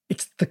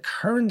 It's the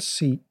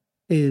currency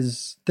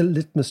is the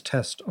litmus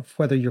test of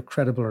whether you're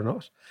credible or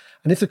not.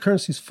 And if the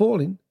currency is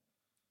falling,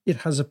 it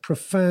has a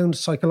profound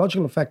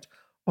psychological effect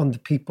on the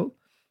people,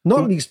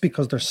 not least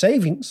because their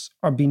savings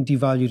are being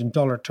devalued in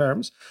dollar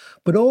terms,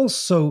 but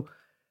also,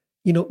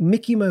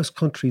 Mickey Mouse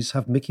countries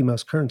have Mickey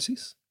Mouse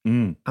currencies.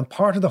 And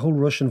part of the whole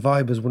Russian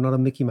vibe is we're not a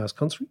Mickey Mouse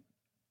country.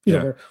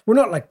 We're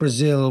not like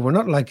Brazil. We're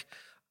not like,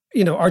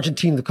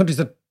 Argentina, the countries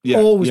that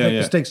always make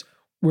mistakes.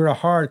 We're a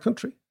hard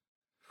country.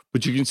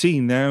 But you can see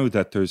now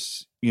that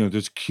there's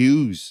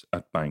queues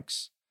at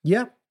banks.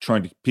 Yeah.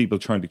 People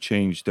trying to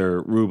change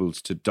their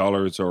rubles to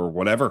dollars or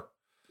whatever.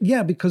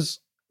 Yeah, because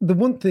the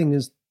one thing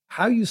is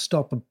how you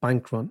stop a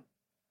bank run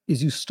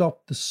is you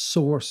stop the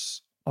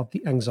source of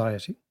the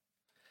anxiety.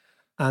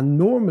 And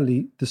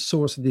normally the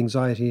source of the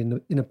anxiety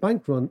in a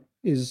bank run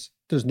is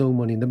there's no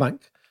money in the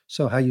bank.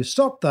 So how you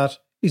stop that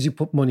is you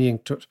put money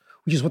into it,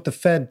 which is what the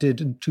Fed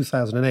did in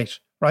 2008,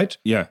 right?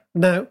 Yeah.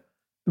 Now,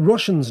 the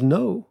Russians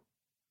know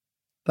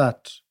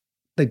that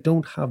they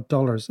don't have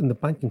dollars in the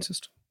banking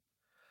system.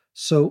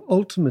 So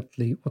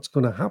ultimately what's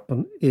going to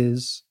happen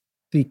is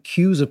the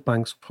queues at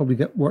banks will probably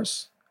get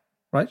worse,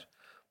 right?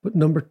 But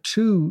number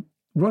two,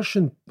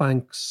 Russian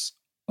banks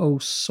owe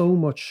so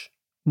much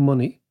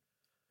money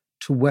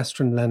to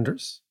Western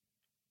lenders.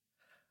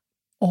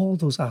 All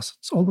those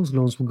assets, all those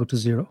loans will go to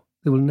zero.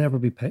 They will never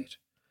be paid.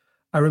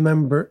 I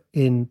remember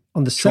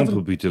Trump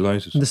will be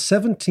delighted. On the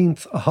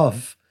 17th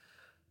of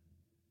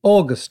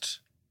August,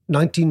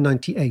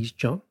 1998,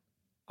 John,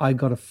 I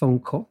got a phone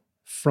call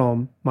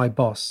from my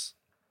boss,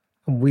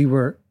 and we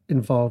were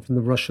involved in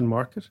the Russian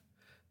market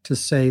to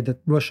say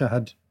that Russia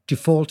had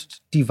defaulted,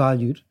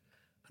 devalued,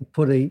 and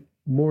put a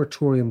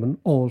moratorium on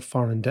all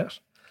foreign debt.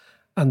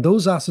 And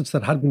those assets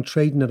that had been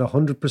trading at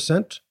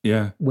 100%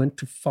 went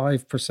to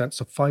 5%,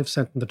 so 5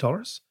 cents on the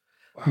dollars.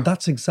 Wow. And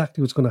that's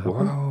exactly what's going to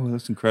happen. Wow,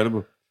 that's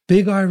incredible.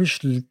 Big Irish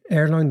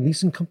airline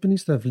leasing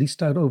companies that have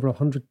leased out over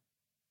 100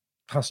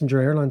 passenger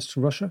airlines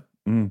to Russia,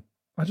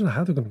 I don't know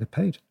how they're going to get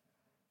paid.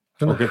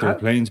 Or get their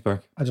planes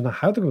back. I don't know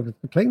how they're going to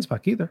get the planes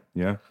back either.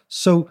 Yeah.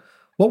 So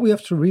what we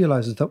have to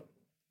realize is that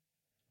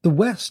the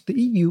West, the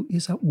EU,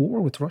 is at war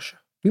with Russia.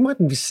 We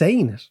mightn't be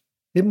saying it.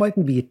 It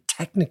mightn't be a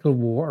technical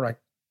war, right?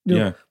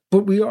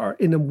 But we are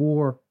in a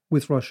war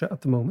with Russia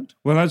at the moment.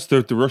 Well, as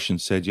the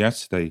Russians said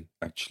yesterday,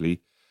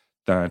 actually,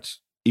 that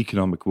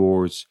economic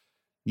wars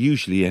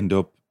usually end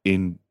up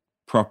in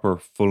proper,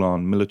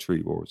 full-on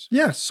military wars.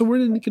 Yeah, so we're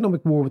in an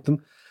economic war with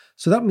them.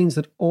 So that means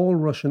that all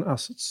Russian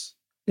assets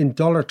in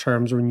dollar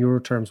terms or in euro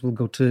terms will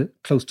go to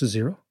close to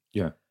zero.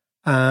 Yeah.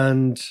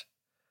 And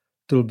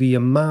there'll be a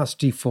mass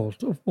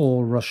default of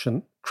all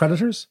Russian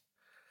creditors.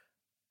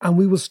 And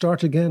we will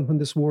start again when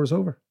this war is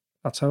over.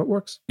 That's how it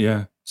works.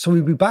 Yeah. So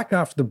we'll be back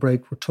after the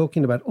break. We're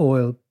talking about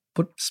oil,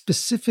 but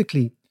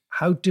specifically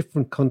how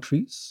different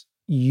countries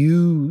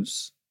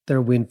use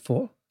their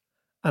windfall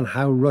and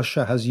how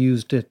Russia has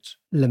used it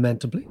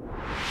lamentably.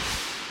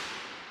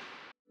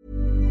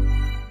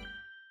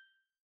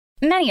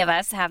 Many of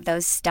us have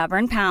those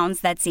stubborn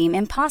pounds that seem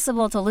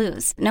impossible to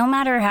lose, no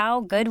matter how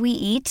good we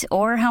eat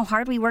or how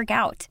hard we work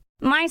out.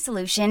 My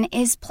solution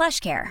is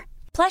PlushCare.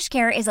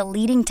 PlushCare is a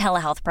leading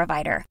telehealth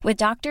provider with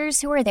doctors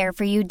who are there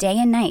for you day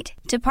and night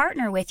to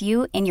partner with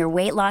you in your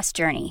weight loss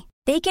journey.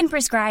 They can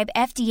prescribe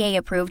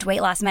FDA-approved weight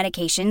loss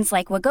medications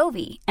like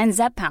Wegovy and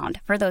Zepbound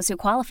for those who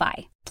qualify.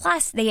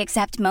 Plus, they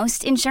accept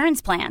most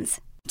insurance plans.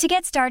 To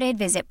get started,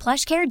 visit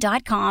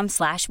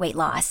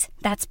plushcare.com/weightloss.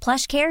 That's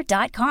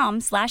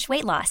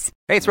plushcare.com/weightloss.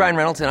 Hey, it's Ryan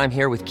Reynolds, and I'm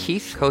here with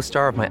Keith,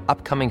 co-star of my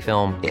upcoming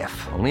film,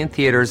 If, only in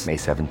theaters May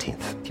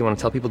 17th. Do you want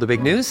to tell people the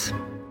big news?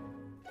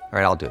 All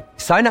right, I'll do it.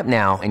 Sign up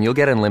now and you'll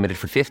get unlimited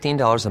for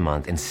 $15 a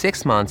month and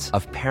 6 months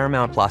of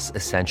Paramount Plus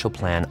Essential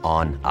Plan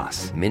on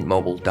us.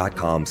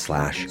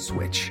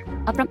 MintMobile.com/switch.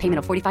 Upfront payment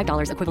of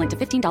 $45 equivalent to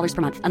 $15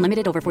 per month.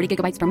 Unlimited over 40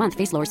 gigabytes per month.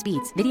 Face lower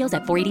speeds. Videos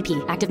at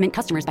 480p. Active Mint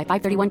customers by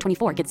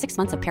 531.24 get 6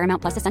 months of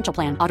Paramount Plus Essential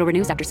Plan. Auto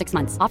renews after 6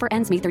 months. Offer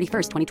ends May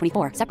 31st,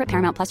 2024. Separate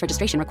Paramount Plus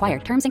registration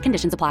required. Terms and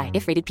conditions apply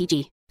if rated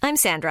PG. I'm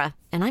Sandra,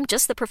 and I'm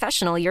just the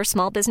professional your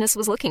small business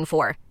was looking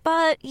for.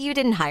 But you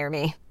didn't hire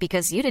me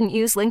because you didn't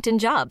use LinkedIn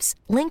Jobs.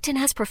 LinkedIn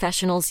has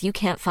professionals you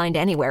can't find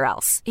anywhere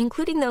else,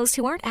 including those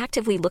who aren't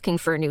actively looking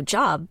for a new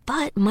job,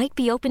 but might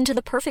be open to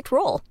the perfect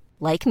role,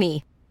 like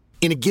me.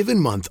 In a given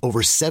month,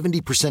 over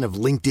 70% of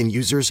LinkedIn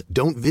users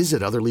don't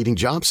visit other leading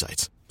job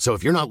sites. So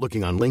if you're not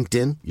looking on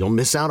LinkedIn, you'll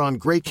miss out on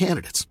great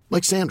candidates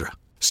like Sandra.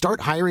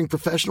 Start hiring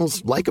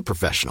professionals like a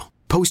professional.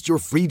 Post your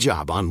free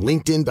job on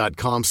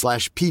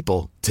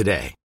linkedin.com/people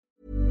today.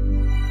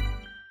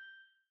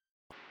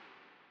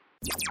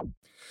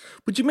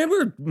 But you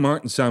remember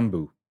Martin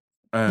Sambu?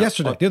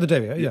 Yesterday, the other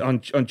day, yeah.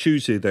 On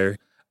Tuesday there.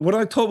 What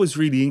I thought was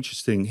really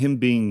interesting, him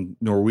being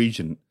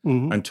Norwegian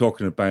and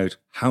talking about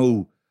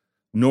how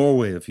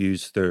Norway have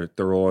used their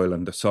oil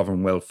and the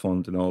Sovereign Wealth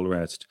Fund and all the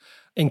rest.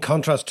 In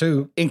contrast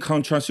to,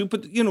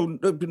 but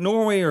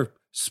Norway are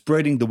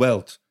spreading the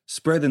wealth,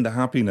 spreading the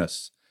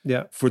happiness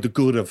for the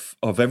good of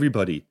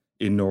everybody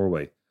in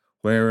Norway.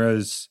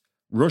 Whereas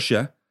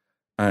Russia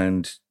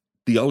and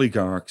the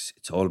oligarchs,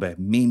 it's all about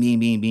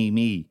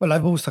me. Well,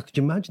 I've always thought, could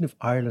you imagine if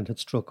Ireland had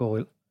struck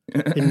oil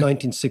in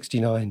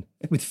 1969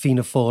 with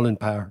Fianna Fáil in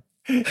power?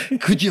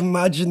 Could you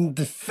imagine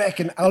the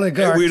feckin'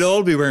 oligarchs? We'd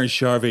all be wearing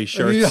Charvet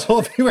shirts. We'd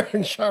all be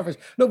wearing Charvet.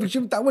 No, but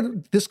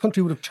this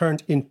country would have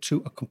turned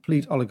into a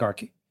complete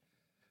oligarchy.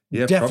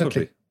 Yeah,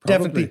 definitely.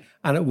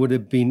 And it would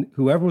have been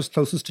whoever was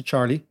closest to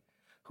Charlie,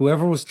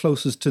 whoever was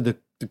closest to the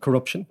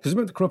corruption. Because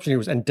remember, the corruption here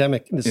was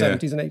endemic in the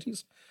 70s and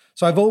 80s.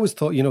 So I've always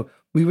thought,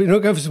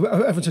 everyone says,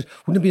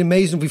 wouldn't it be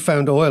amazing if we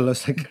found oil? I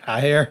was like,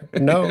 here,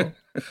 no.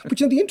 But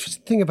the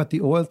interesting thing about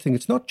the oil thing,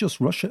 it's not just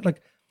Russia.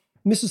 Like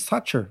Mrs.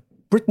 Thatcher,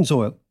 Britain's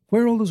oil,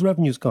 where are all those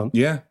revenues gone?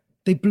 Yeah.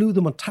 They blew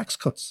them on tax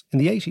cuts in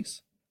the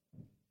 80s.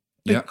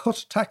 They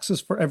cut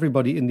taxes for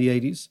everybody in the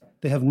 80s.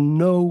 They have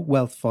no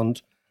wealth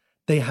fund.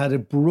 They had a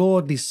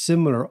broadly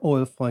similar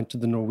oil find to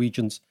the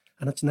Norwegians,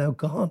 and it's now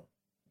gone.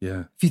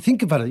 Yeah. If you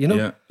think about it,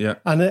 Yeah.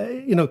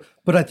 And,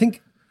 but I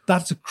think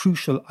that's a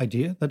crucial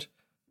idea, that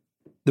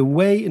the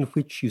way in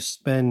which you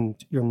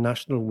spend your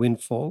national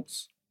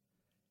windfalls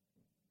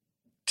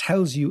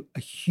tells you a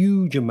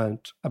huge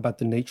amount about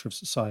the nature of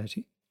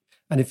society.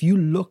 And if you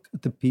look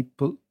at the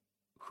people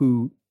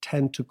who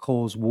tend to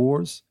cause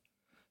wars,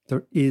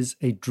 there is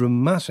a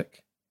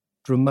dramatic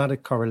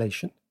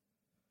correlation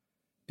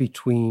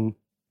between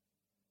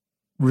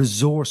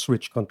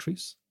resource-rich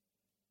countries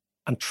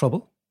and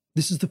trouble.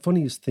 This is the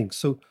funniest thing.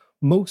 So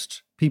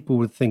most people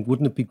would think,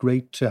 wouldn't it be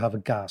great to have a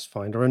gas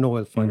find or an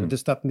oil find or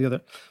this, that, and the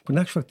other? But in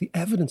actual fact, the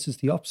evidence is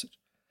the opposite,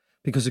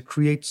 because it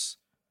creates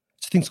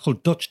things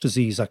called Dutch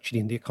disease actually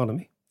in the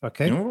economy.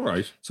 Okay. All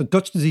right. So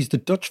Dutch disease, the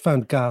Dutch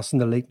found gas in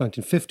the late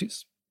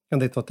 1950s, and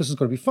they thought this is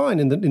going to be fine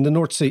in the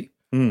North Sea,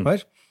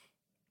 right?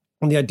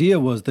 And the idea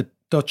was that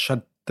Dutch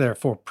had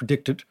therefore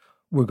predicted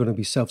we're going to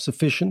be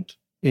self-sufficient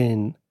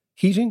in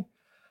heating,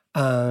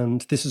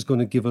 and this is going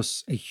to give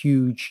us a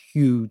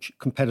huge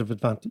competitive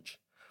advantage.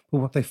 But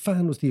what they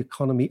found was the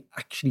economy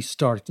actually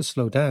started to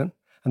slow down.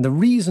 And the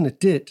reason it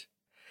did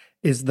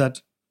is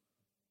that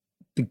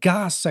the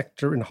gas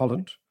sector in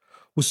Holland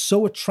was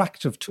so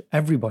attractive to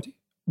everybody,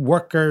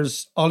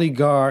 workers,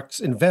 oligarchs,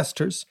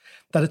 investors,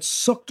 that it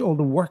sucked all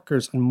the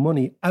workers and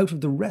money out of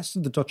the rest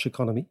of the Dutch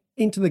economy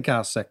into the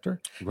gas sector.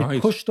 Right.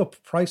 It pushed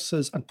up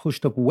prices and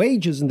pushed up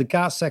wages in the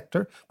gas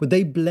sector, but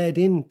they bled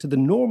into the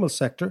normal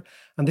sector.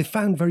 And they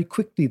found very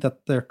quickly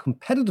that their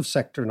competitive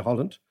sector in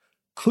Holland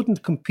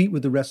couldn't compete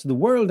with the rest of the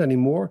world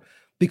anymore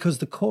because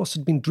the costs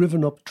had been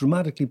driven up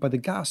dramatically by the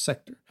gas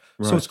sector.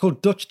 Right. So it's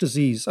called Dutch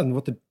disease. And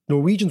what the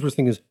Norwegians were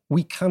thinking is,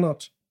 we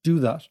cannot do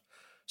that.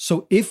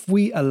 So if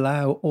we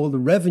allow all the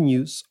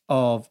revenues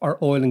of our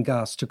oil and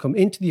gas to come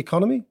into the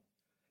economy,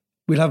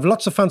 we'll have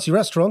lots of fancy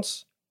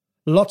restaurants,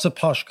 lots of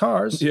posh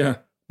cars,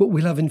 but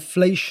we'll have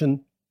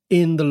inflation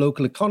in the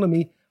local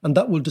economy, and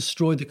that will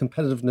destroy the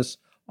competitiveness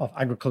of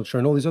agriculture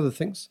and all these other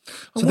things.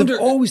 So they're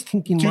always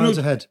thinking miles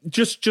ahead.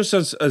 Just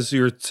as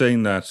you're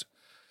saying that,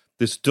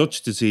 this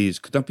Dutch disease,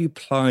 could that be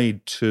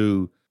applied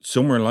to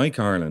somewhere like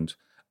Ireland?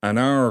 And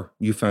our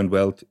newfound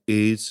wealth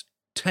is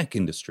tech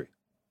industry.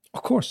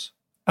 Of course.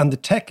 And the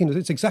tech industry,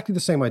 it's exactly the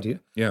same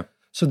idea. Yeah.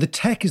 So the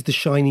tech is the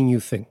shiny new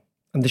thing.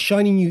 And the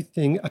shiny new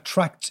thing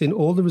attracts in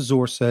all the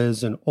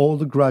resources and all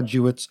the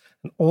graduates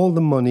and all the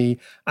money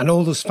and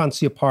all those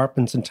fancy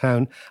apartments in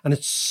town. And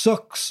it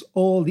sucks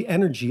all the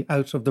energy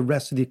out of the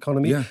rest of the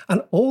economy. Yeah.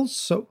 And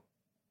also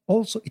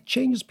it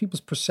changes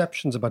people's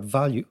perceptions about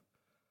value.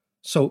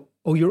 So,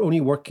 you're only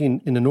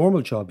working in a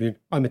normal job.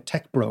 I'm a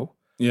tech bro.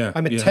 Yeah.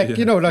 I'm a tech,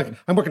 like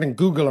I'm working in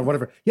Google or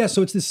whatever. Yeah.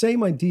 So it's the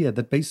same idea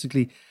that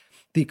basically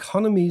the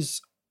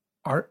economies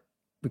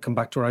we come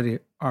back to our idea,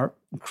 are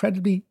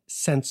incredibly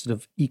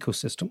sensitive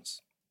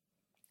ecosystems.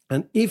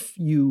 And if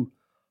you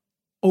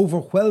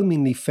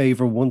overwhelmingly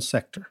favor one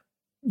sector,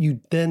 you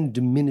then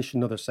diminish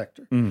another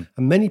sector. And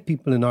many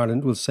people in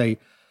Ireland will say,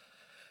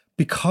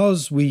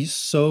 because we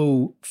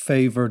so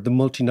favor the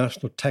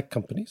multinational tech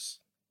companies,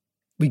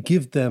 we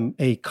give them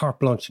a carte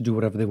blanche to do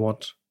whatever they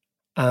want,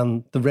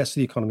 and the rest of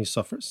the economy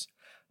suffers.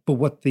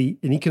 But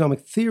in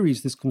economic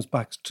theories, this comes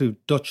back to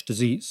Dutch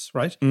disease,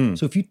 right?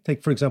 So if you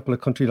take, for example, a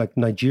country like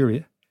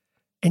Nigeria,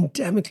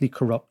 endemically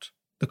corrupt.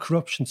 The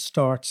corruption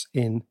starts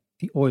in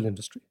the oil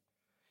industry.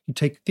 You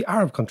take the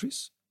Arab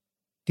countries.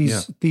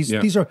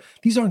 These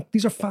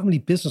are family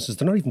businesses.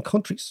 They're not even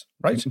countries,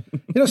 right?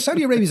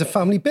 Saudi Arabia is a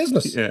family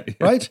business,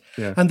 right?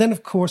 Yeah. And then,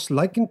 of course,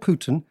 like in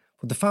Putin,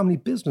 what the family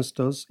business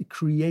does, it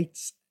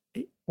creates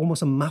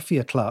almost a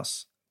mafia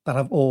class that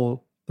have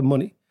all the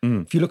money.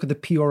 If you look at the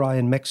PRI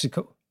in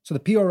Mexico, so the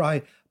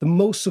PRI, the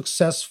most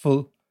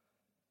successful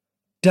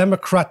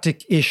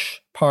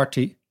democratic-ish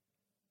party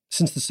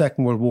since the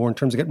Second World War in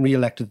terms of getting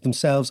re-elected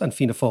themselves and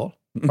Fianna Fáil,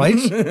 right?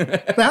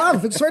 They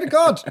have, I swear to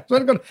God.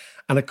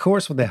 And of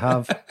course what they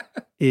have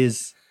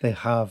is they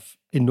have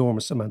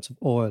enormous amounts of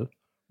oil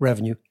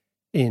revenue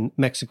in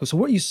Mexico. So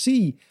what you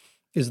see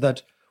is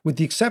that with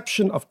the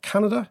exception of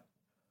Canada,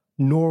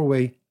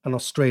 Norway and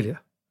Australia,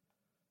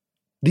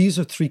 these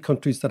are three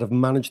countries that have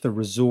managed their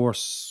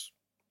resource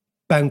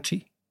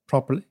bounty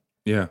properly.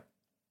 Yeah.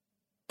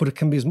 But it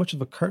can be as much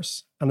of a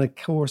curse. And of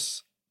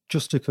course,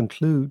 just to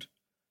conclude,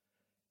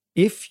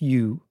 if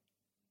you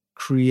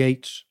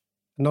create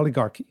an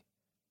oligarchy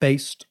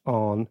based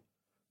on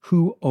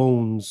who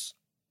owns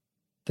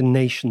the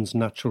nation's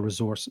natural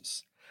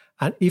resources,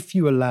 and if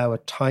you allow a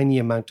tiny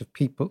amount of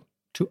people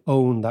to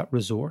own that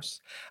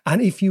resource,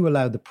 and if you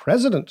allow the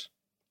president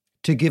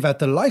to give out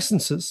the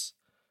licenses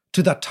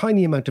to that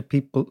tiny amount of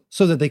people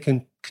so that they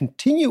can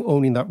continue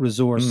owning that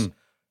resource,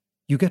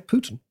 you get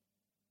Putin.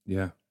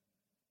 Yeah.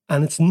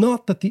 And it's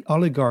not that the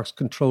oligarchs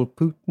control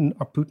Putin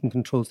or Putin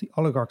controls the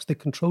oligarchs. They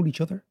control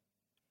each other.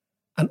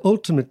 And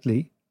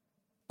ultimately,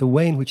 the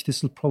way in which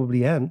this will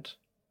probably end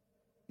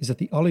is that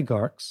the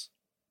oligarchs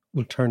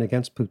will turn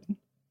against Putin.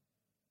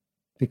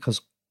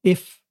 Because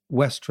if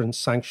Western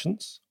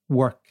sanctions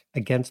work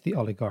against the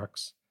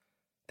oligarchs,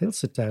 they'll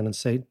sit down and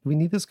say, do we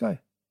need this guy?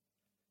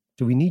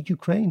 Do we need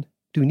Ukraine?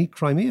 Do we need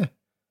Crimea?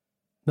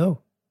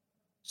 No.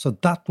 So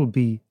that will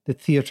be the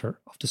theatre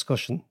of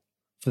discussion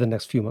for the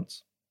next few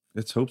months.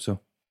 Let's hope so.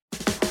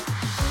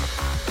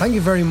 Thank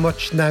you very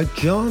much. Now,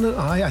 John and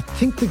I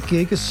think the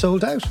gig is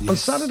sold out on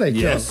Saturday,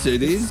 John. Yes,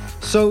 it is.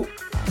 So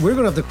we're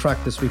going to have the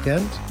crack this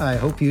weekend. I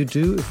hope you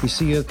do. If we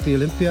see you at the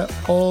Olympia,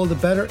 all the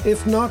better.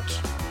 If not,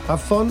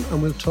 have fun and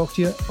we'll talk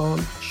to you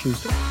on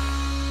Tuesday.